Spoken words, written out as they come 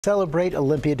Celebrate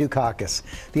Olympia Dukakis.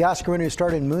 The Oscar winner who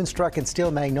starred in Moonstruck and Steel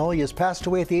Magnolias passed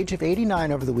away at the age of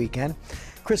 89 over the weekend.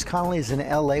 Chris Connolly is in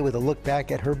L.A. with a look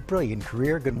back at her brilliant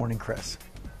career. Good morning, Chris.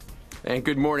 And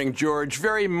good morning, George.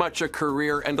 Very much a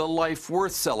career and a life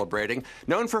worth celebrating.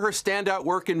 Known for her standout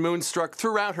work in Moonstruck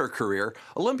throughout her career,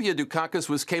 Olympia Dukakis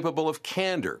was capable of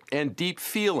candor and deep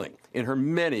feeling in her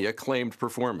many acclaimed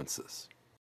performances.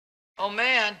 Oh,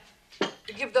 man,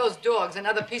 you give those dogs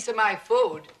another piece of my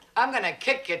food, I'm gonna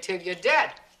kick you till you're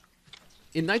dead.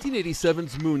 In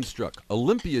 1987's Moonstruck,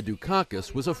 Olympia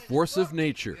Dukakis was a force of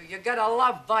nature. You got a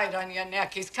love bite on your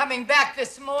neck. He's coming back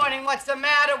this morning. What's the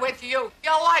matter with you?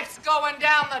 Your life's going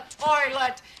down the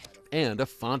toilet. And a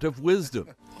font of wisdom.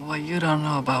 What you don't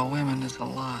know about women is a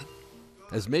lot.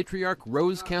 As matriarch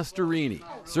Rose Castorini,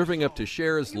 serving up to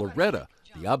Cher as Loretta,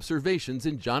 the observations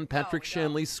in John Patrick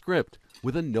Shanley's script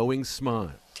with a knowing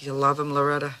smile. Do you love him,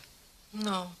 Loretta?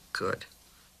 No. Good.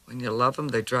 When you love them,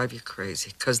 they drive you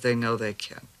crazy, because they know they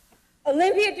can.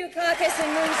 Olympia Dukakis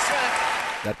in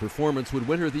Moonstruck. That performance would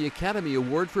win her the Academy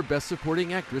Award for Best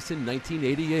Supporting Actress in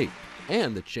 1988,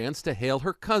 and the chance to hail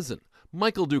her cousin,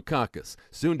 Michael Dukakis,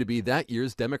 soon to be that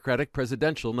year's Democratic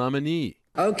presidential nominee.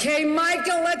 Okay,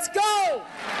 Michael, let's go!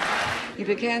 If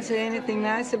you can't say anything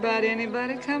nice about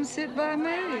anybody, come sit by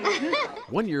me.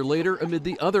 1 year later, amid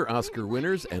the other Oscar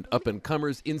winners and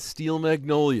up-and-comers in Steel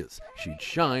Magnolias, she'd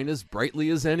shine as brightly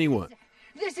as anyone.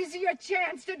 This is your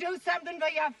chance to do something for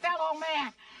your fellow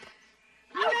man.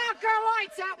 Knock her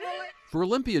lights out, will it? For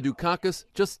Olympia Dukakis,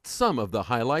 just some of the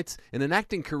highlights in an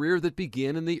acting career that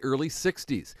began in the early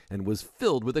 60s and was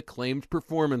filled with acclaimed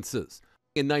performances.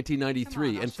 In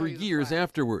 1993, and for years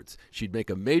afterwards, she'd make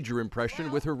a major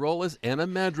impression with her role as Anna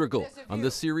Madrigal on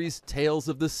the series Tales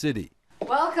of the City.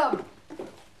 Welcome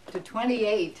to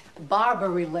 28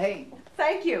 Barbary Lane.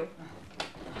 Thank you.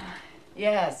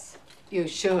 Yes, you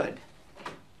should.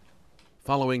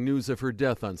 Following news of her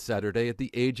death on Saturday at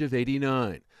the age of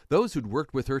 89, those who'd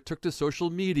worked with her took to social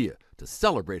media to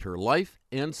celebrate her life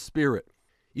and spirit.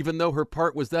 Even though her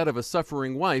part was that of a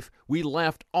suffering wife, we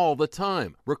laughed all the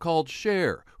time, recalled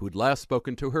Cher, who'd last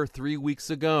spoken to her 3 weeks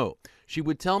ago. She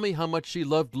would tell me how much she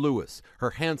loved Louis,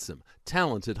 her handsome,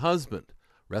 talented husband.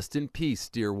 Rest in peace,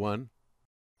 dear one.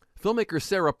 Filmmaker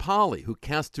Sarah Polley, who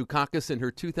cast Dukakis in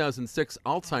her 2006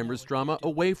 Alzheimer's drama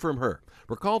Away From Her,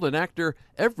 recalled an actor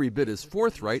every bit as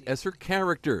forthright as her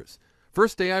characters.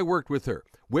 First day I worked with her.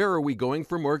 Where are we going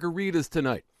for margaritas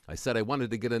tonight? I said I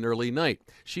wanted to get an early night.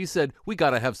 She said, we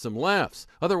gotta have some laughs,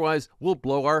 otherwise we'll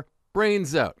blow our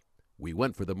brains out. We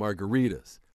went for the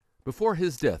margaritas. Before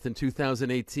his death in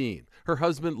 2018, her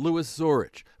husband Louis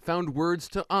Zorich found words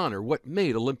to honor what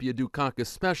made Olympia Dukakis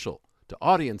special to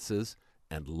audiences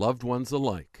and loved ones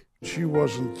alike. She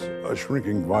wasn't a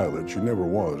shrinking violet. She never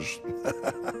was.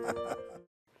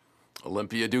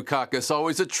 Olympia Dukakis,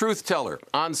 always a truth teller,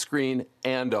 on screen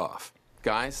and off.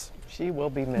 Guys? She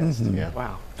will be missed. Yeah.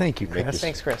 Wow. Thank you, Chris.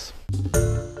 Thanks, Chris.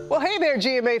 Well, hey there,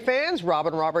 GMA fans.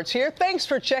 Robin Roberts here. Thanks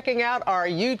for checking out our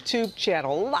YouTube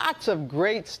channel. Lots of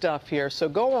great stuff here. So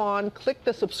go on, click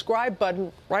the subscribe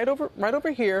button right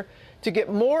over here to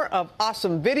get more of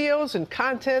awesome videos and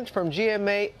content from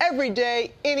GMA every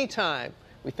day, anytime.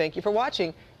 We thank you for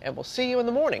watching, and we'll see you in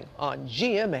the morning on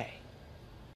GMA.